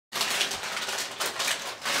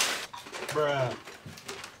Bruh.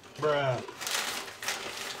 Bruh.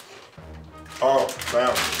 Oh,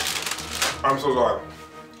 damn. I'm so sorry.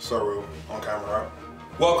 So rude on camera, right?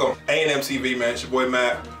 Welcome, a&mtv, man. It's your boy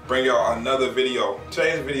Matt. Bring y'all another video.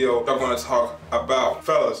 Today's video, I'm gonna talk about,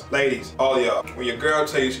 fellas, ladies, all y'all. When your girl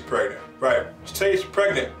tell you she's pregnant, right? She tell you she's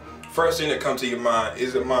pregnant. First thing that comes to your mind,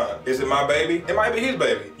 is it mine? Is it my baby? It might be his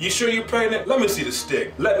baby. You sure you're pregnant? Let me see the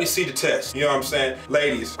stick. Let me see the test. You know what I'm saying?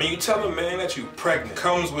 Ladies, when you tell a man that you're pregnant,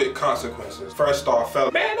 comes with consequences. First off, fella,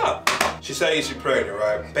 man up. She says she's pregnant,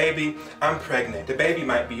 right? Baby, I'm pregnant. The baby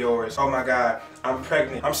might be yours. Oh my God, I'm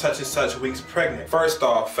pregnant. I'm such and such weeks pregnant. First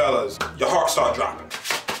off, fellas, your heart start dropping.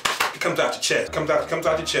 It comes out your chest. Comes out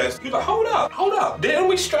your chest. You're like, hold up. Didn't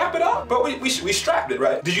we strap it up? But we strapped it,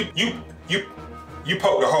 right? Did you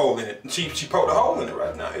poked a hole in it. She poked a hole in it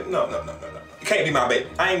right now. No. You can't be my baby.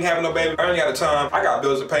 I ain't having no baby. I ain't got the time. I got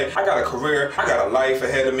bills to pay. I got a career. I got a life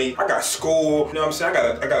ahead of me. I got school. You know what I'm saying?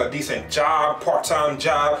 I got a decent job, part-time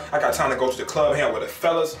job. I got time to go to the club, hang out with the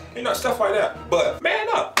fellas. You know, stuff like that. But man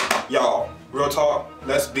up. Y'all, real talk,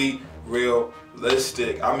 let's be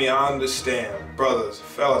realistic. I mean, I understand. Brothers,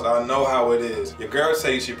 fellas, I know how it is. Your girl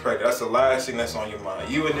says she's pregnant. That's the last thing that's on your mind.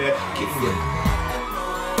 You in there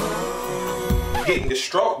getting your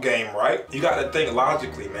stroke game right. You got to think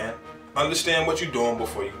logically, man. Understand what you're doing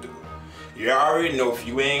before you do it. You already know if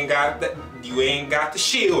you ain't got the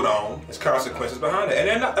shield on, there's consequences behind it.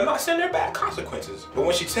 And I'm not saying they're bad consequences. But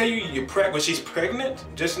when she tell you when she's pregnant,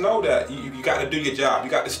 just know that you got to do your job. You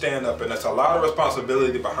got to stand up, and there's a lot of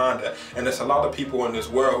responsibility behind that. And there's a lot of people in this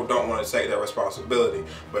world who don't want to take that responsibility.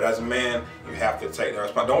 But as a man, you have to take that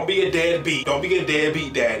responsibility. Don't be a deadbeat. Don't be a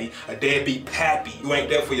deadbeat daddy, a deadbeat pappy. You ain't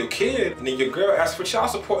there for your kid, and then your girl asks for child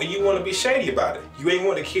support, and you want to be shady about it. You ain't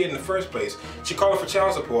want the kid in the first place. She calling for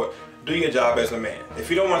child support. Do your job as a man. If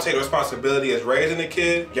you don't want to take the responsibility as raising the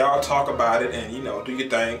kid, y'all talk about it and, you know, do your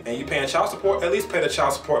thing. And you paying child support, at least pay the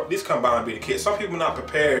child support. At least come by and be the kid. Some people are not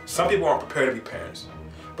prepared. Some people aren't prepared to be parents.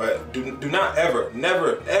 But do not ever,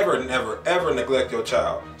 never neglect your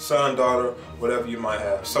child. Son, daughter, whatever you might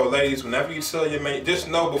have. So ladies, whenever you tell your man, just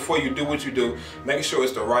know before you do what you do, make sure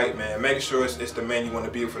it's the right man. Make sure it's the man you want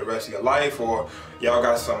to be with for the rest of your life, or y'all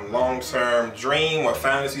got some long-term dream or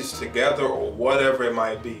fantasies together, or whatever it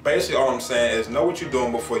might be. Basically, all I'm saying is know what you're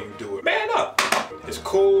doing before you do it. Man up. It's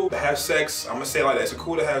cool to have sex. I'm gonna say it like that. It's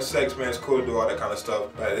cool to have sex, man. It's cool to do all that kind of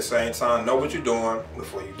stuff. But at the same time, know what you're doing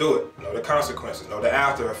before you do it. Know the consequences. Know the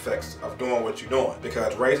after effects of doing what you're doing.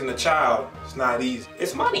 Because raising a child is not easy.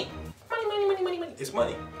 It's money. Money. It's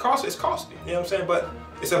money. It's costly. You know what I'm saying? But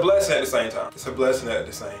it's a blessing at the same time. It's a blessing at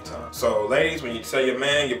the same time. So ladies, when you tell your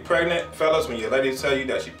man you're pregnant, fellas, when your lady tell you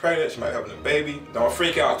that she's pregnant, she might have a baby, don't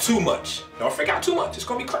freak out too much. Don't freak out too much. It's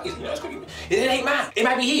gonna be crazy. You know, it's gonna be, it ain't mine. It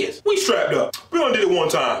might be his. We strapped up. We only did it one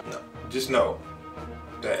time. No, just know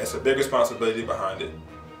that it's a big responsibility behind it.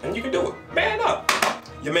 And you can do it. Man up.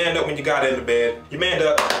 You manned up when you got it in the bed. You manned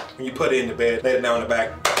up when you put it in the bed, laid it down in the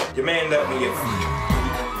back. You manned up when you're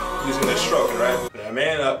using the stroking, right? Now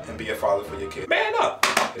man up and be a father for your kid. Man up.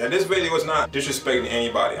 Now this video is not disrespecting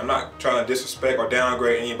anybody. I'm not trying to disrespect or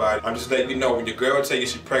downgrade anybody. I'm just letting you know when your girl tell you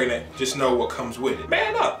she's pregnant, just know what comes with it.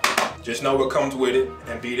 Man up. Just know what comes with it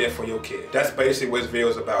and be there for your kid. That's basically what this video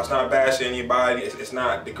is about. It's not bashing anybody. It's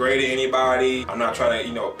not degrading anybody. I'm not trying to,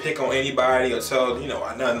 you know, pick on anybody or tell, you know,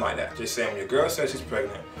 nothing like that. Just saying when your girl says she's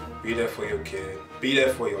pregnant, be there for your kid. Be there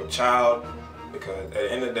for your child, because at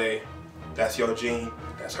the end of the day, that's your gene.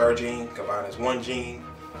 That's her gene. Combined as one gene.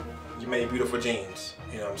 You made beautiful genes.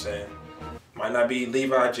 You know what I'm saying? Might not be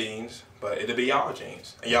Levi jeans, but it'll be y'all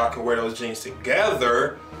jeans. And y'all can wear those jeans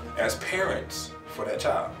together as parents for that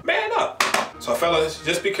child. Man up. So fellas,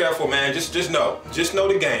 just be careful, man. Just know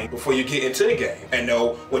the game before you get into the game, and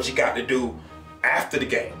know what you got to do after the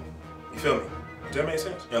game. You feel me? Does that make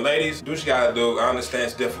sense? And ladies, do what you gotta do. I understand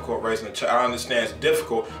it's difficult raising a child. I understand it's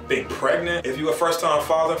difficult being pregnant. If you're a first-time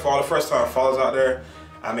father, for all the first-time fathers out there,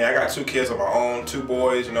 I mean, I got 2 kids of my own, 2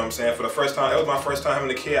 boys, you know what I'm saying? For the first time, it was my first time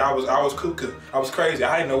having a kid. I was cuckoo. I was crazy.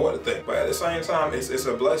 I didn't know what to think. But at the same time, it's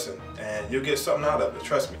a blessing. And you'll get something out of it.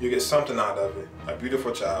 Trust me. You'll get something out of it. A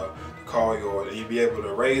beautiful child to call yours. And you'll be able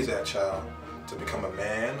to raise that child to become a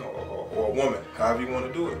man or a woman, however you want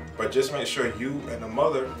to do it. But just make sure you and the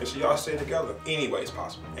mother, make sure y'all stay together. Any way it's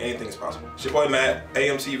possible. Anything is possible. It's your boy Matt,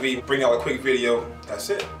 a&mtv. Bring out a quick video.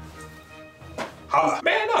 That's it. Holla.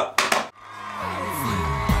 Man up.